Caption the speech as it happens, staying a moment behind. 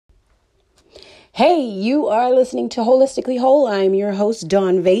Hey, you are listening to Holistically Whole. I'm your host,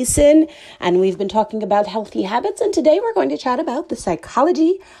 Dawn Vason, and we've been talking about healthy habits, and today we're going to chat about the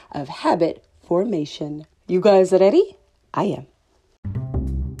psychology of habit formation. You guys ready? I am.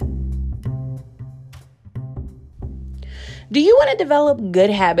 Do you want to develop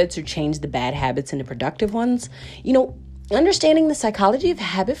good habits or change the bad habits into productive ones? Understanding the psychology of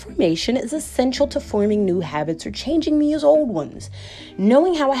habit formation is essential to forming new habits or changing these old ones.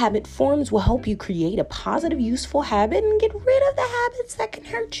 Knowing how a habit forms will help you create a positive, useful habit and get rid of the habits that can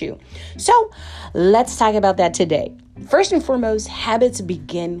hurt you. So let's talk about that today. First and foremost, habits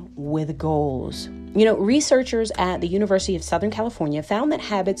begin with goals. Researchers at the University of Southern California found that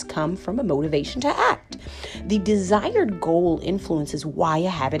habits come from a motivation to act. The desired goal influences why a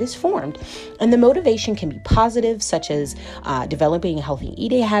habit is formed, and the motivation can be positive, such as developing healthy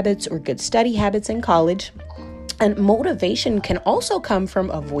eating habits or good study habits in college. And motivation can also come from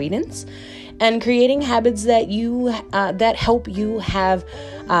avoidance and creating habits that help you have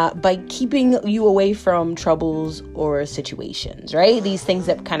by keeping you away from troubles or situations, right? These things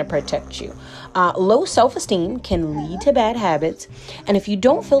that kind of protect you. Low self-esteem can lead to bad habits. And if you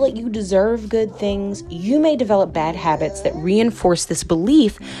don't feel like you deserve good things, you may develop bad habits that reinforce this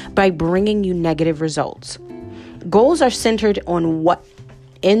belief by bringing you negative results. Goals are centered on what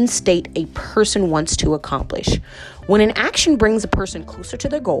end state a person wants to accomplish. When an action brings a person closer to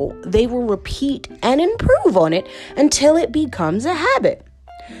their goal, they will repeat and improve on it until it becomes a habit.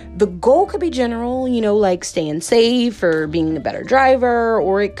 The goal could be general, like staying safe or being a better driver,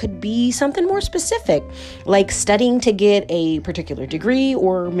 or it could be something more specific, like studying to get a particular degree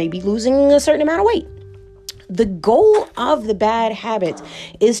or maybe losing a certain amount of weight. The goal of the bad habits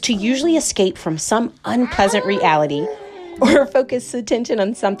is to usually escape from some unpleasant reality or focus attention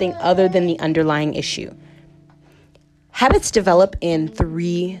on something other than the underlying issue. Habits develop in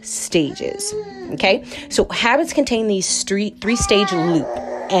 3 stages, okay? So habits contain these three-stage loop,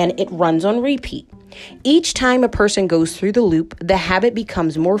 and it runs on repeat. Each time a person goes through the loop, the habit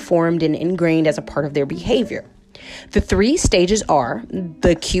becomes more formed and ingrained as a part of their behavior. The 3 stages are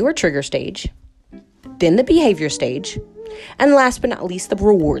the cue or trigger stage, then the behavior stage, and last but not least, the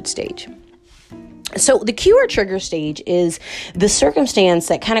reward stage. So the cue or trigger stage is the circumstance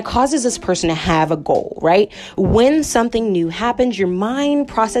that kind of causes this person to have a goal, right? When something new happens, your mind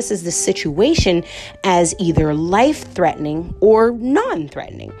processes the situation as either life-threatening or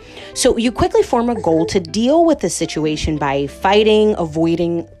non-threatening. So you quickly form a goal to deal with the situation by fighting,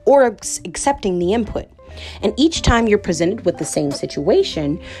 avoiding, or accepting the input. And each time you're presented with the same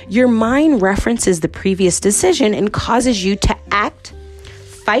situation, your mind references the previous decision and causes you to act,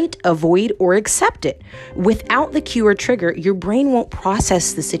 fight, avoid, or accept it. Without the cue or trigger, your brain won't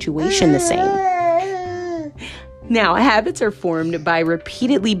process the situation the same. Now, habits are formed by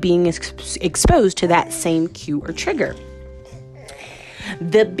repeatedly being exposed to that same cue or trigger.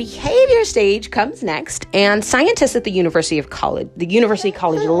 The behavior stage comes next, and scientists at the University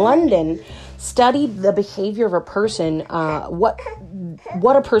College London studied the behavior of a person,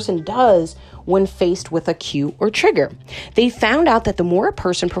 what a person does when faced with a cue or trigger. They found out that the more a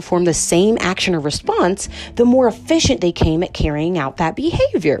person performed the same action or response, the more efficient they came at carrying out that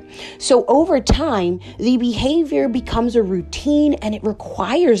behavior. So over time, the behavior becomes a routine and it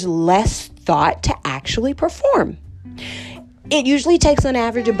requires less thought to actually perform. It usually takes on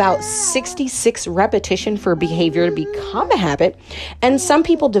average about 66 repetition for a behavior to become a habit, and some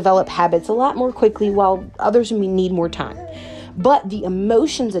people develop habits a lot more quickly while others may need more time. But the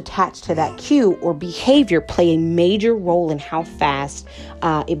emotions attached to that cue or behavior play a major role in how fast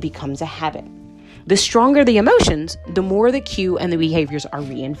it becomes a habit. The stronger the emotions, the more the cue and the behaviors are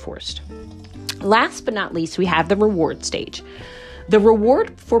reinforced. Last but not least, we have the reward stage. The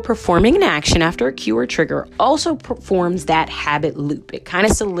reward for performing an action after a cue or trigger also performs that habit loop. It kind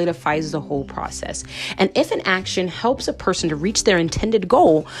of solidifies the whole process. And if an action helps a person to reach their intended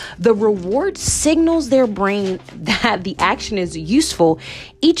goal, the reward signals their brain that the action is useful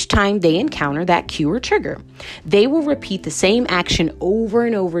each time they encounter that cue or trigger. They will repeat the same action over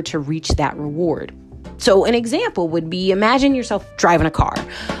and over to reach that reward. So an example would be, imagine yourself driving a car.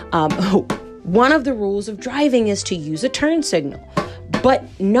 One of the rules of driving is to use a turn signal, but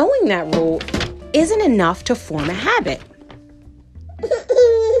knowing that rule isn't enough to form a habit.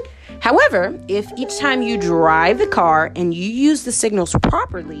 However, if each time you drive the car and you use the signals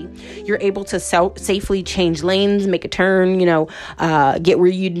properly, you're able to safely change lanes, make a turn, get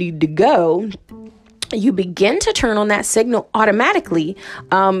where you need to go, you begin to turn on that signal automatically,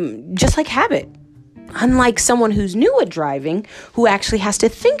 just like habit. Unlike someone who's new at driving, who actually has to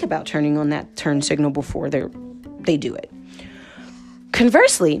think about turning on that turn signal before they do it.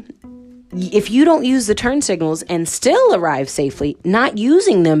 Conversely, If you don't use the turn signals and still arrive safely, not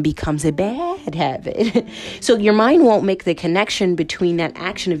using them becomes a bad habit. So your mind won't make the connection between that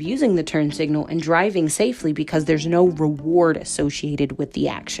action of using the turn signal and driving safely because there's no reward associated with the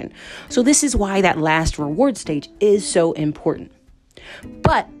action. So this is why that last reward stage is so important.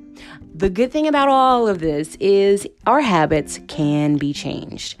 But the good thing about all of this is our habits can be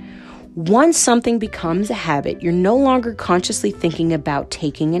changed. Once something becomes a habit, you're no longer consciously thinking about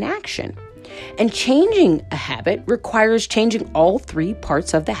taking an action. And changing a habit requires changing all three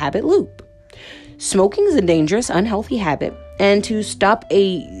parts of the habit loop. Smoking is a dangerous, unhealthy habit. And to stop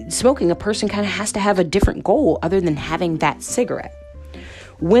smoking, a person kind of has to have a different goal other than having that cigarette.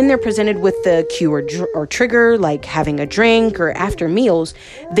 When they're presented with the cue or trigger, like having a drink or after meals,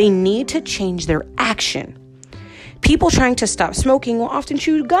 they need to change their action. People trying to stop smoking will often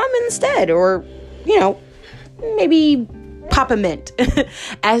chew gum instead, or, maybe pop a mint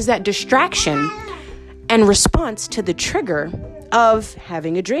as that distraction and response to the trigger of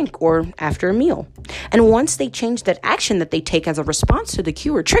having a drink or after a meal. And once they change that action that they take as a response to the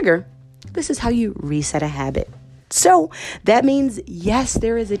cue or trigger, this is how you reset a habit. So that means, yes,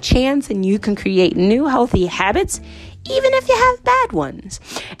 there is a chance and you can create new healthy habits, even if you have bad ones.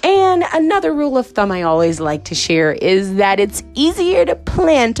 And another rule of thumb I always like to share is that it's easier to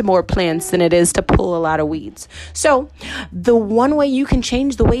plant more plants than it is to pull a lot of weeds. So the one way you can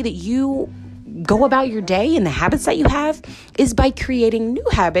change the way that you go about your day and the habits that you have is by creating new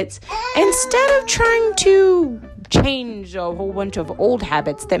habits instead of trying to change a whole bunch of old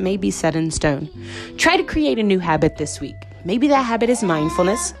habits that may be set in stone. Try to create a new habit this week. Maybe that habit is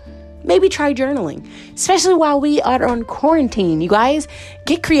mindfulness. Maybe try journaling, especially while we are on quarantine. You guys,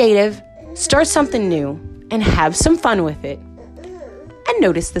 get creative, start something new, and have some fun with it. And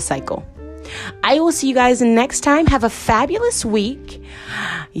notice the cycle. I will see you guys next time. Have a fabulous week.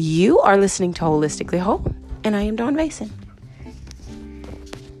 You are listening to Holistically Whole, and I am Dawn Vason.